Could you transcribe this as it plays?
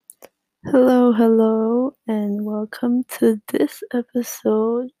Hello, and welcome to this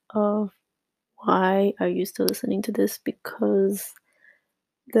episode of Why Are You Still Listening to This? Because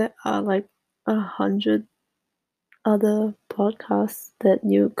there are like 100 other podcasts that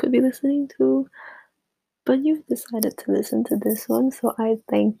you could be listening to, but you've decided to listen to this one, so I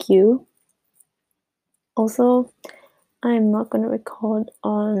thank you. Also, I'm not going to record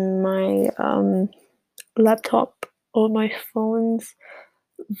on my laptop or my phone's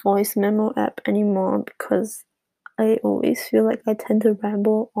voice memo app anymore because I always feel like I tend to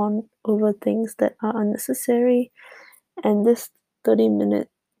ramble on over things that are unnecessary, and this 30-minute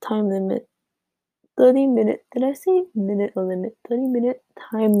time limit 30-minute did I say minute or limit? 30-minute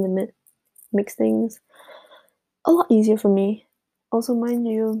time limit makes things a lot easier for me. Also, mind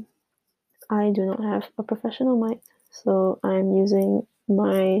you, I do not have a professional mic, so I'm using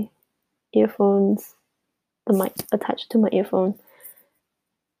my earphones, the mic attached to my earphone.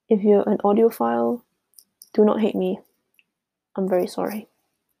 If you're an audiophile, do not hate me. I'm very sorry.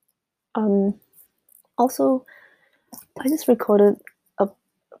 Also, I just recorded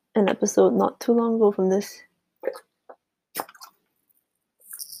an episode not too long ago from this,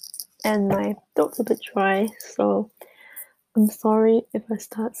 and my throat's a bit dry, so I'm sorry if I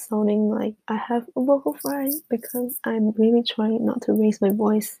start sounding like I have a vocal fry because I'm really trying not to raise my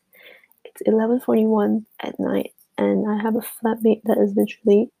voice. It's 11:41 at night, and I have a flatmate that is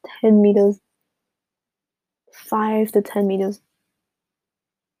literally 10 meters, 5 to 10 meters,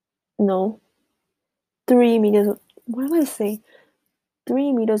 no, 3 meters, what am I saying?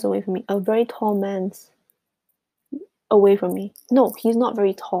 3 meters away from me, a very tall man's away from me. No, he's not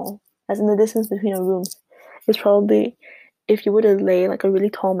very tall, as in the distance between our rooms is probably, if you were to lay like a really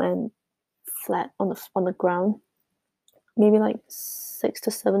tall man flat on the ground, maybe like 6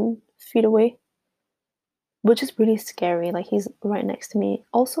 to 7 feet away, which is really scary. Like he's right next to me.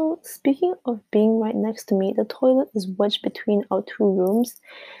 Also, speaking of being right next to me, the toilet is wedged between our two rooms,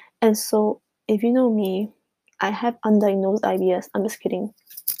 and so if you know me, I have undiagnosed IBS. I'm just kidding.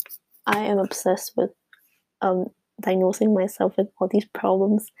 I am obsessed with um diagnosing myself with all these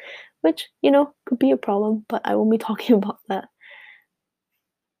problems, which could be a problem, but I won't be talking about that.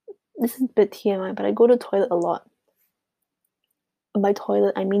 This is a bit TMI, but I go to the toilet a lot. By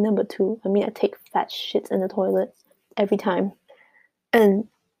toilet, I mean number two. I mean I take fat shits in the toilet every time, and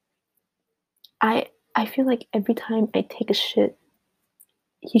I feel like every time I take a shit,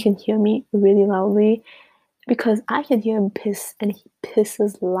 he can hear me really loudly because I can hear him piss, and he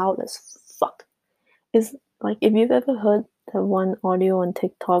pisses loud as fuck. It's like if you've ever heard the one audio on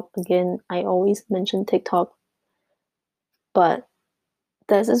TikTok. Again, I always mention TikTok, but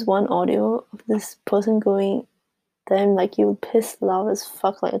there's this one audio of this person going, "Damn, like you piss loud as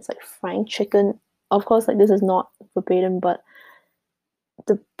fuck, like it's like frying chicken." Of course, like this is not verbatim, but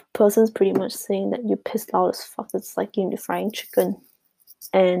the person's pretty much saying that you piss loud as fuck. It's like you're frying chicken.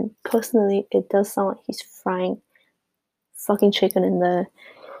 And personally, it does sound like he's frying fucking chicken in there,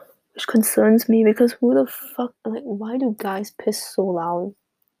 which concerns me because who the fuck, like, why do guys piss so loud?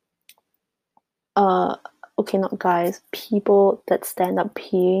 Uh, okay, not guys, people that stand up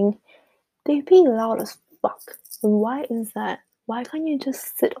peeing, they pee loud as fuck. Why is that? Why can't you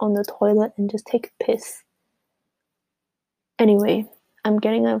just sit on the toilet and just take a piss? Anyway, I'm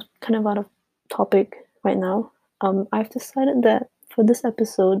getting kind of out of topic right now. I've decided that for this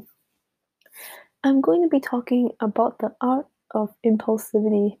episode, I'm going to be talking about the art of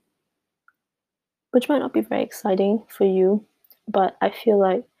impulsivity, which might not be very exciting for you, but I feel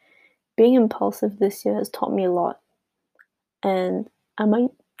like being impulsive this year has taught me a lot, and I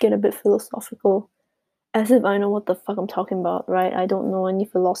might get a bit philosophical, as if I know what the fuck I'm talking about, right? I don't know any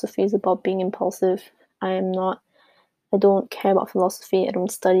philosophies about being impulsive. I don't care about philosophy, I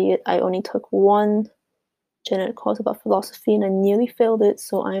don't study it. I only took one genetic course about philosophy and I nearly failed it,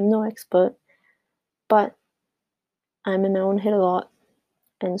 so I am no expert. But I'm in my own head a lot,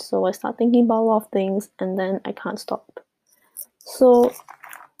 and so I start thinking about a lot of things and then I can't stop. So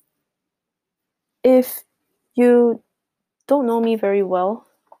if you don't know me very well,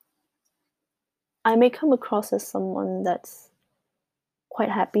 I may come across as someone that's quite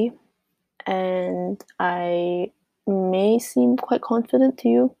happy, and I may seem quite confident to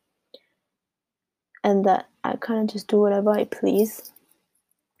you, and that I kind of just do whatever I please.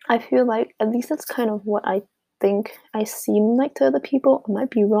 I feel like at least that's kind of what I think I seem like to other people. I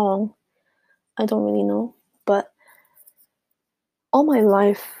might be wrong. I don't really know. But all my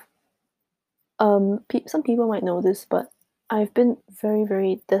life, some people might know this, but I've been very,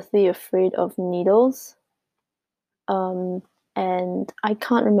 very deathly afraid of needles. Um, and I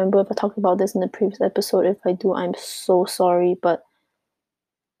can't remember if I talked about this in the previous episode. If I do, I'm so sorry. But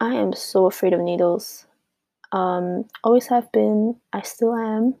I am so afraid of needles. Always have been, I still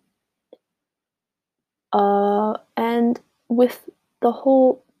am. And with the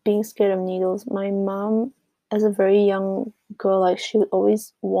whole being scared of needles, my mom, as a very young girl, like she would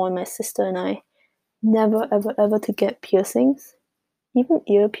always warn my sister and I never, ever, ever to get piercings, even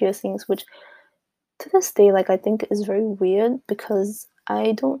ear piercings, which to this day, like I think is very weird because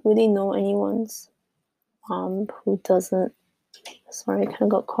I don't really know anyone's mom who doesn't. Sorry, I kind of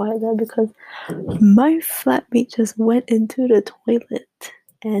got quiet there because my flatmate just went into the toilet.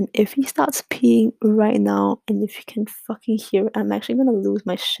 And if he starts peeing right now, and if you can fucking hear it, I'm actually gonna lose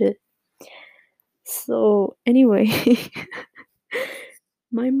my shit. So, anyway,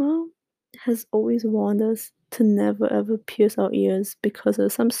 my mom has always warned us to never ever pierce our ears because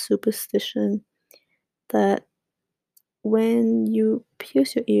of some superstition that when you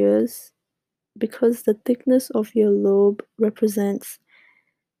pierce your ears, because the thickness of your lobe represents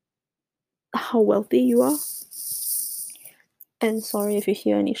how wealthy you are. And sorry if you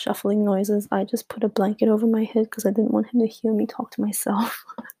hear any shuffling noises, I just put a blanket over my head because I didn't want him to hear me talk to myself.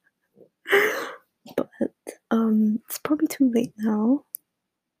 But it's probably too late now.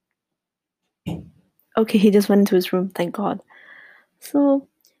 Okay, he just went into his room, thank God. So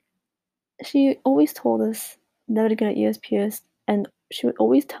she always told us never to get our ears pierced, and she would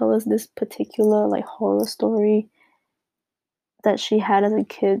always tell us this particular like horror story that she had as a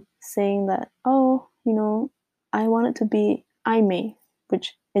kid, saying that, oh, I want it to be I may,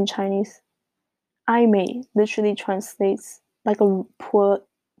 which in Chinese, I may literally translates, like a poor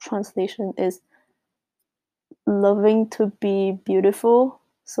translation is loving to be beautiful.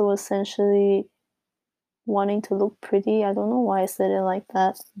 So essentially wanting to look pretty. I don't know why I said it like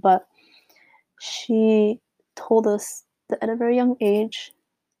that, but she told us that at a very young age,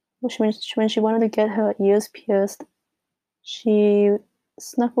 when she wanted to get her ears pierced, she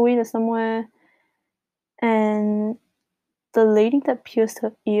snuck away to somewhere, and the lady that pierced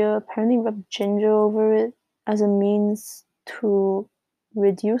her ear apparently rubbed ginger over it as a means to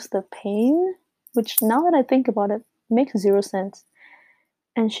reduce the pain, which now that I think about it, makes zero sense.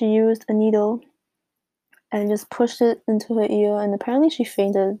 And she used a needle and just pushed it into her ear, and apparently she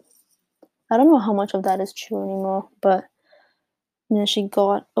fainted. I don't know how much of that is true anymore, but she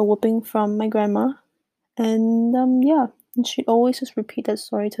got a whooping from my grandma, and yeah, and she'd always just repeat that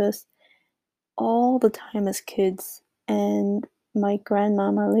story to us all the time as kids. And my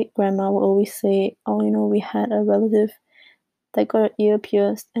grandma, my late grandma, would always say, "Oh, we had a relative that got her ear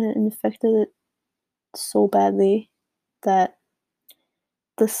pierced, and it infected it so badly that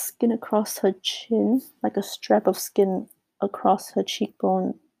the skin across her chin, like a strap of skin across her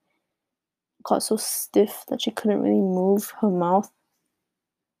cheekbone, got so stiff that she couldn't really move her mouth,"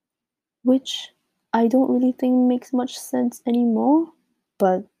 which I don't really think makes much sense anymore,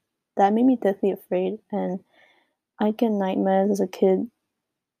 but that made me deathly afraid, and I get nightmares as a kid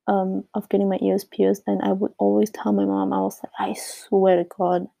of getting my ears pierced, and I would always tell my mom, I was like, I swear to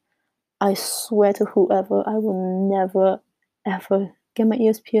God, I swear to whoever, I will never, ever get my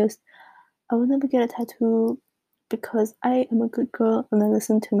ears pierced. I will never get a tattoo because I am a good girl and I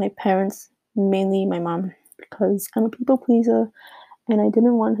listen to my parents, mainly my mom, because I'm a people pleaser and I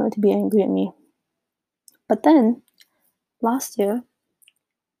didn't want her to be angry at me. But then, last year,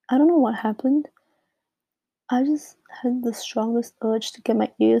 I don't know what happened. I just had the strongest urge to get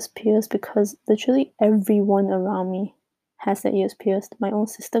my ears pierced because literally everyone around me has their ears pierced. My own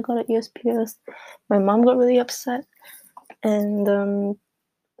sister got her ears pierced. My mom got really upset. And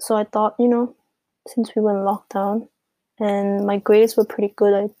so I thought, since we were in lockdown and my grades were pretty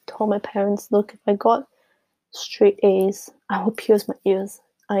good, I told my parents, look, if I got straight A's, I will pierce my ears.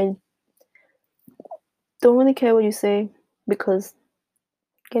 I don't really care what you say because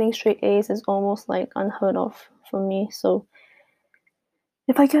getting straight A's is almost like unheard of for me. So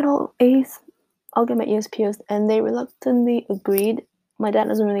if I get all A's, I'll get my ears pierced. And they reluctantly agreed. My dad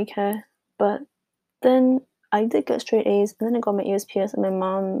doesn't really care. But then I did get straight A's, and then I got my ears pierced, and my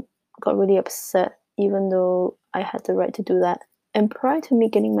mom got really upset, even though I had the right to do that. And prior to me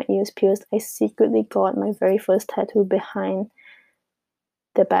getting my ears pierced, I secretly got my very first tattoo behind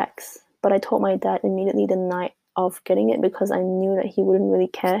their backs. But I told my dad immediately the night of getting it because I knew that he wouldn't really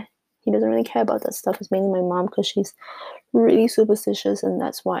care. He doesn't really care about that stuff. It's mainly my mom because she's really superstitious, and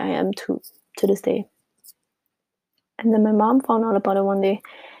that's why I am too, to this day. And then my mom found out about it one day,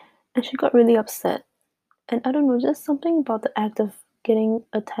 and she got really upset. And I don't know, just something about the act of getting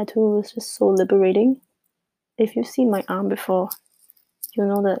a tattoo was just so liberating. If you've seen my arm before, you'll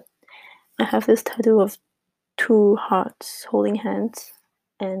know that I have this tattoo of two hearts holding hands,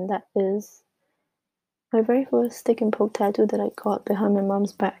 and that is my very first stick and poke tattoo that I got behind my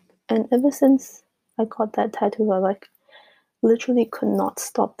mom's back. And ever since I got that tattoo, I like literally could not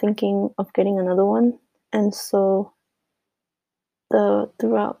stop thinking of getting another one. And so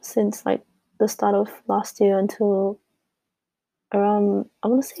throughout since like the start of last year until around, I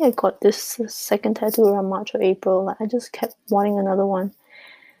want to say I got this second tattoo around March or April, like I just kept wanting another one.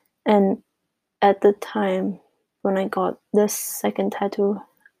 And at the time when I got this second tattoo,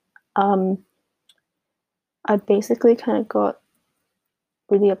 um, I basically kind of got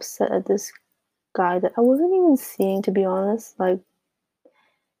really upset at this guy that I wasn't even seeing, to be honest. Like,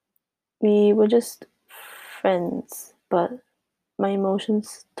 we were just friends, but my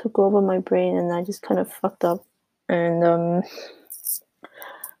emotions took over my brain and I just kind of fucked up. And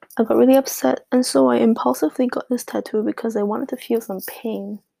I got really upset, and so I impulsively got this tattoo because I wanted to feel some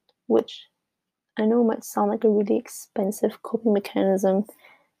pain, which I know might sound like a really expensive coping mechanism,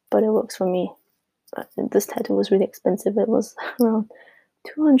 but it works for me. But this tattoo was really expensive. It was around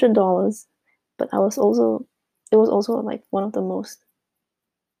 $200, but it was also like one of the most,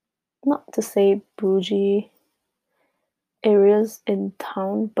 not to say bougie areas in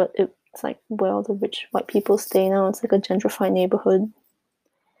town, but it's like where all the rich white people stay now. It's like a gentrified neighborhood.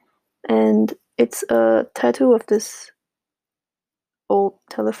 And it's a tattoo of this old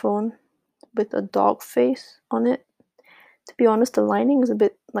telephone with a dog face on it. To be honest, the lining is a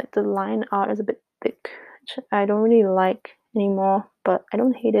bit like the line art is a bit thick, which I don't really like anymore, but I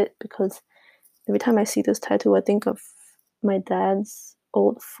don't hate it because every time I see this tattoo, I think of my dad's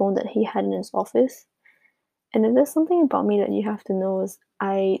old phone that he had in his office. And if there's something about me that you have to know is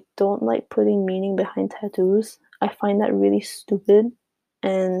I don't like putting meaning behind tattoos. I find that really stupid,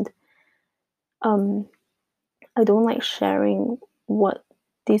 and um I don't like sharing what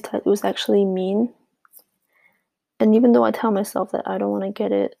these tattoos actually mean. And even though I tell myself that I don't want to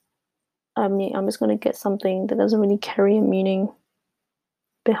get it, I mean, I'm just going to get something that doesn't really carry a meaning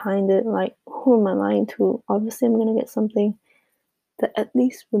behind it. Like, who am I lying to? Obviously, I'm going to get something that at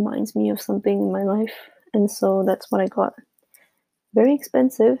least reminds me of something in my life. And so that's what I got. Very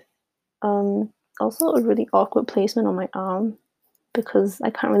expensive. Um, Also a really awkward placement on my arm because I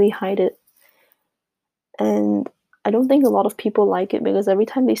can't really hide it. And I don't think a lot of people like it because every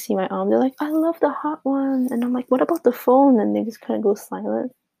time they see my arm, they're like, I love the hot one. And I'm like, what about the phone? And they just kind of go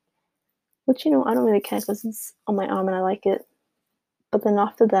silent. Which, I don't really care because it's on my arm and I like it. But then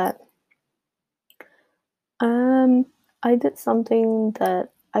after that, um, I did something that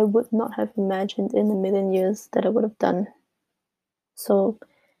I would not have imagined in a million years that I would have done. So,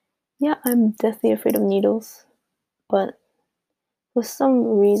 yeah, I'm deathly afraid of needles. But for some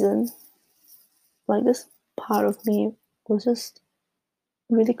reason, like this part of me was just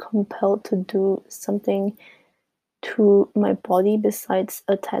really compelled to do something to my body besides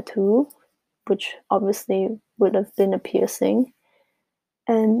a tattoo, which obviously would have been a piercing.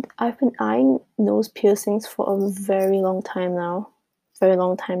 And I've been eyeing nose piercings for a very long time now. Very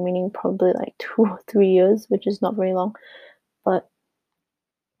long time, meaning probably like 2 or 3 years, which is not very long. But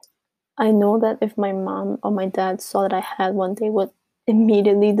I know that if my mom or my dad saw that I had one, they would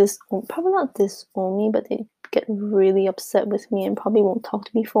immediately disown, probably not disown me, but they get really upset with me and probably won't talk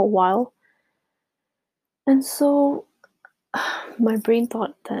to me for a while. And so my brain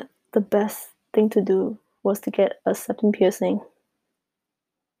thought that the best thing to do was to get a septum piercing.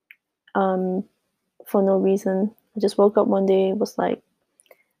 Um, for no reason. I just woke up one day, was like,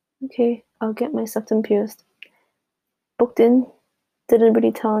 okay, I'll get my septum pierced. Booked in, didn't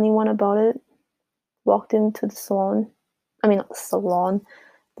really tell anyone about it. Walked into the salon. I mean, not the salon,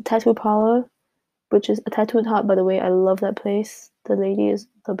 the tattoo parlor, which is a tattoo hut, by the way. I love that place. The lady is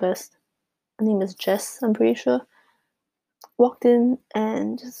the best. Her name is Jess, I'm pretty sure. Walked in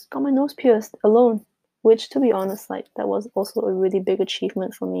and just got my nose pierced alone, which, to be honest, like that was also a really big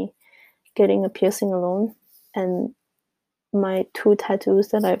achievement for me, getting a piercing alone. And my two tattoos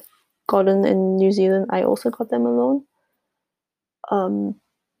that I've gotten in New Zealand, I also got them alone. Um,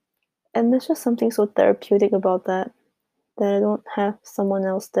 and there's just something so therapeutic about that I don't have someone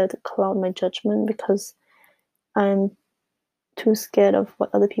else there to cloud my judgment because I'm too scared of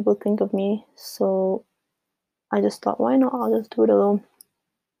what other people think of me. So I just thought, why not? I'll just do it alone.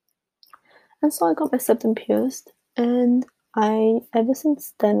 And so I got my septum pierced, and ever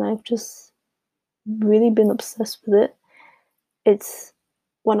since then, I've just really been obsessed with it. It's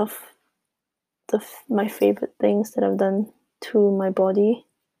one of my favorite things that I've done to my body.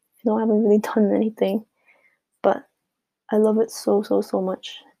 I haven't really done anything, but I love it so, so, so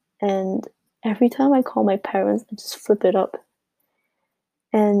much. And every time I call my parents, I just flip it up.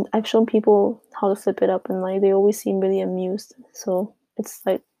 And I've shown people how to flip it up, and like they always seem really amused. So it's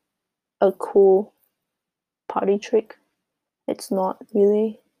like a cool party trick. It's not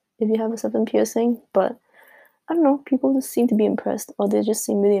really if you have a certain piercing, but I don't know, people just seem to be impressed or they just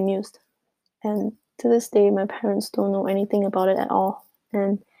seem really amused. And to this day, my parents don't know anything about it at all.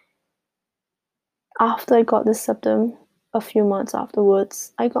 And after I got this septum, a few months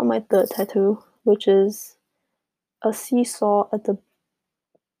afterwards, I got my third tattoo, which is a seesaw at the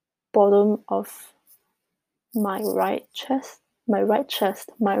bottom of my right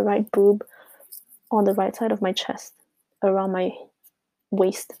boob, on the right side of my chest, around my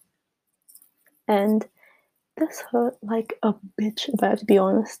waist. And this hurt like a bitch, if I have to be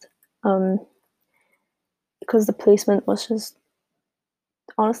honest. Because the placement was just,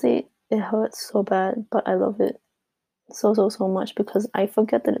 honestly, it hurts so bad, but I love it so much because I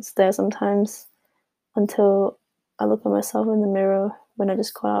forget that it's there sometimes until I look at myself in the mirror when I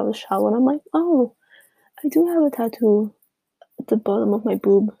just got out of the shower and I'm like, oh, I do have a tattoo at the bottom of my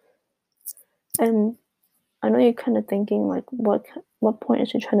boob. And I know you're kind of thinking like, what point is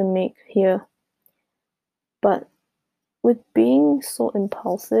she trying to make here? But with being so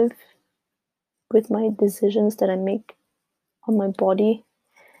impulsive with my decisions that I make on my body,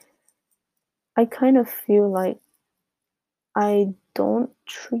 I kind of feel like I don't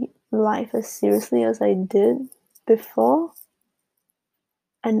treat life as seriously as I did before.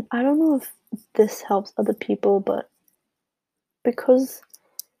 And I don't know if this helps other people, but because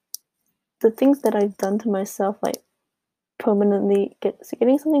the things that I've done to myself, like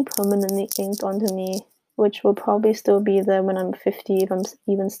getting something permanently inked onto me, which will probably still be there when I'm 50 if I'm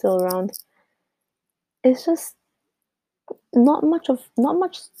even still around, it's just not much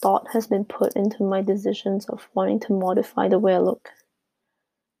thought has been put into my decisions of wanting to modify the way I look.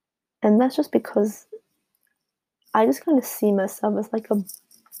 And that's just because I just kind of see myself as like a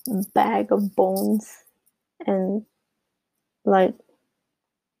bag of bones and like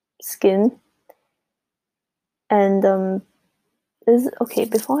skin. And is okay,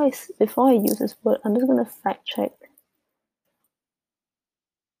 before I use this word, I'm just gonna fact check.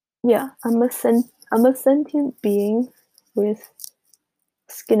 Yeah, I'm a sentient being with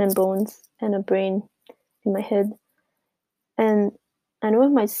skin and bones and a brain in my head. And I know it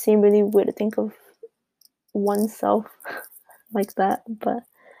might seem really weird to think of oneself like that, but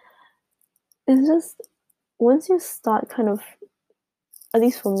it's just once you start kind of, at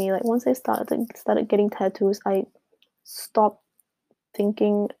least for me, like once I started getting tattoos, I stopped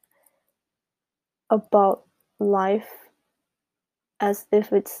thinking about life as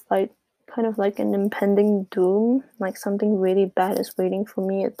if it's like kind of like an impending doom, like something really bad is waiting for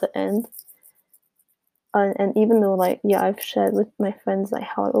me at the end. And even though, like, yeah, I've shared with my friends like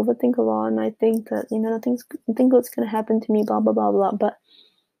how I overthink a lot, and I think that nothing good's gonna happen to me, blah blah blah blah. But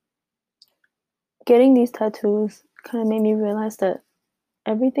getting these tattoos kind of made me realize that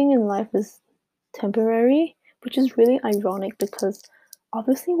everything in life is temporary, which is really ironic because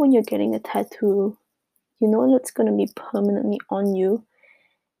obviously when you're getting a tattoo, you know that's gonna be permanently on you.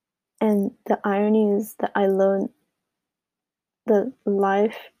 And the irony is that I learned that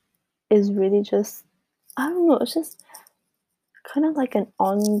life is really just, I don't know, it's just kind of like an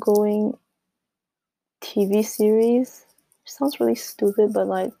ongoing TV series. It sounds really stupid, but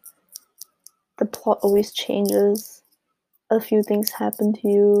like the plot always changes. A few things happen to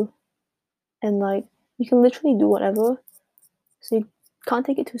you, and like you can literally do whatever. So you can't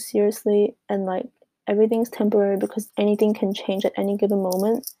take it too seriously, and like everything's temporary because anything can change at any given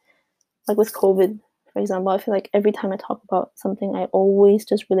moment. Like with COVID, for example, I feel like every time I talk about something, I always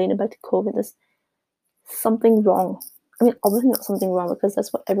just relate it back to COVID. There's something wrong. I mean, obviously not something wrong because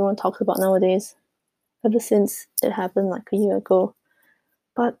that's what everyone talks about nowadays, ever since it happened like a year ago.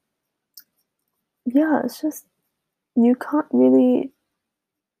 But yeah, it's just you can't really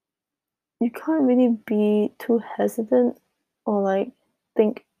be too hesitant or like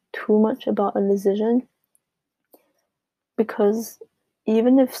think too much about a decision because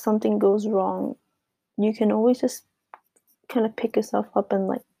even if something goes wrong, you can always just kind of pick yourself up and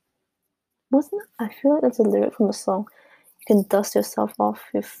like, wasn't I feel like that's a lyric from a song. You can dust yourself off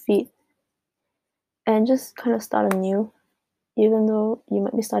your feet and just kind of start anew, even though you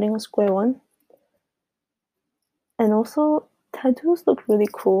might be starting on square one. And also, tattoos look really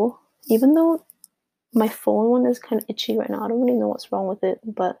cool, even though my phone one is kind of itchy right now. I don't really know what's wrong with it,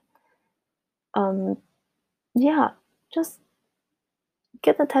 but um, yeah, just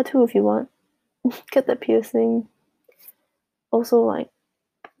get the tattoo if you want. Get the piercing. Also, like,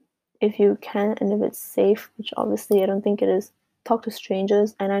 if you can and if it's safe, which obviously I don't think it is, talk to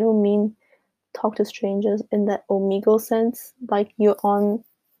strangers. And I don't mean talk to strangers in that omegle sense, like you're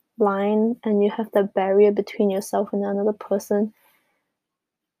online and you have that barrier between yourself and another person.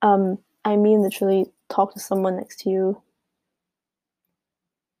 I mean literally talk to someone next to you.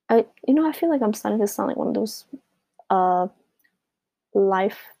 I feel like I'm starting to sound like one of those uh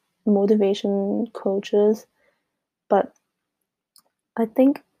life motivation coaches, but I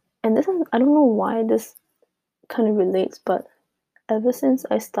think, and this is, I don't know why this kind of relates, but ever since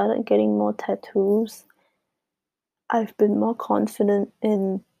I started getting more tattoos, I've been more confident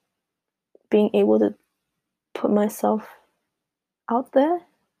in being able to put myself out there,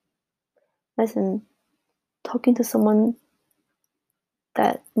 as in talking to someone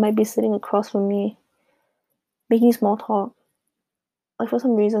that might be sitting across from me, making small talk. Like, for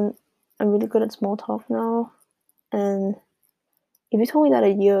some reason, I'm really good at small talk now, and if you told me that a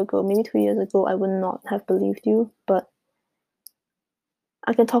year ago, maybe 2 years ago, I would not have believed you, but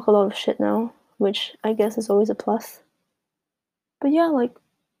I can talk a lot of shit now, which I guess is always a plus. But yeah, like,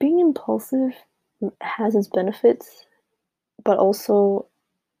 being impulsive has its benefits, but also,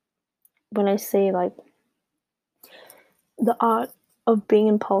 when I say, like, the art of being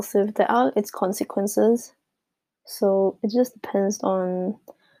impulsive, there are its consequences. So it just depends on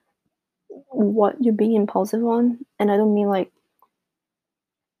what you're being impulsive on. And I don't mean like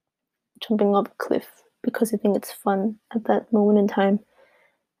jumping off a cliff because you think it's fun at that moment in time.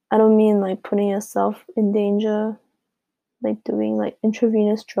 I don't mean like putting yourself in danger, like doing like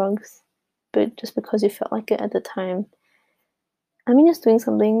intravenous drugs, but just because you felt like it at the time. I mean, just doing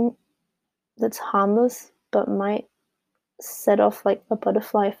something that's harmless but might set off like a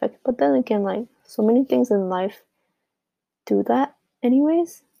butterfly effect. But then again, like so many things in life do that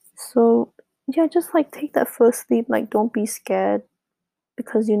anyways. So yeah, just like take that first leap. Like, don't be scared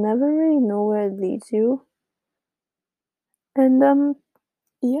because you never really know where it leads you. And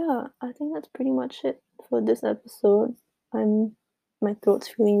yeah, I think that's pretty much it for this episode. I'm My throat's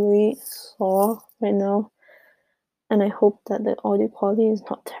feeling really sore right now, and I hope that the audio quality is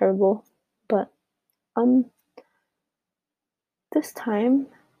not terrible. But um this time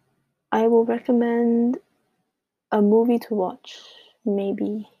I will recommend a movie to watch,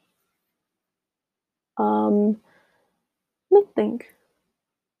 maybe. Let me think.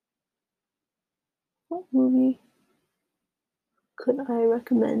 What movie could I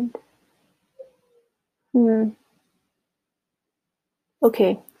recommend? Hmm.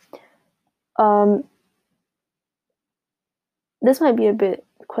 Okay. Um, this might be a bit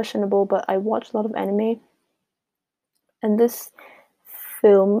questionable, but I watch a lot of anime, and this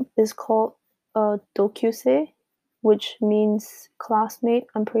film is called doukyuusei, which means classmate.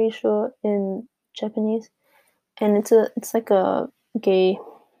 I'm pretty sure in Japanese, and it's like a gay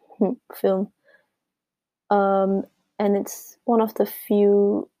film. Um, and it's one of the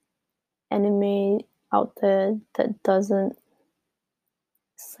few anime out there that doesn't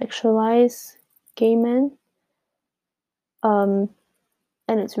sexualize gay men. Um,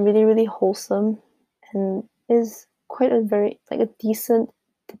 and it's really, really wholesome and is quite a very like a decent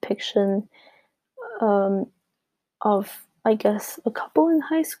depiction um, of, I guess, a couple in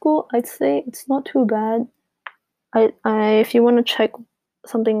high school. I'd say it's not too bad. I if you want to check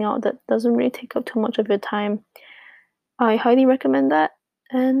something out that doesn't really take up too much of your time, I highly recommend that.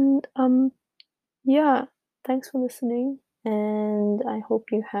 And yeah, thanks for listening, and I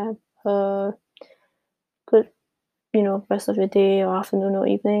hope you have a good, rest of your day or afternoon or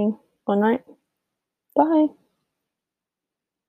evening or night. Bye.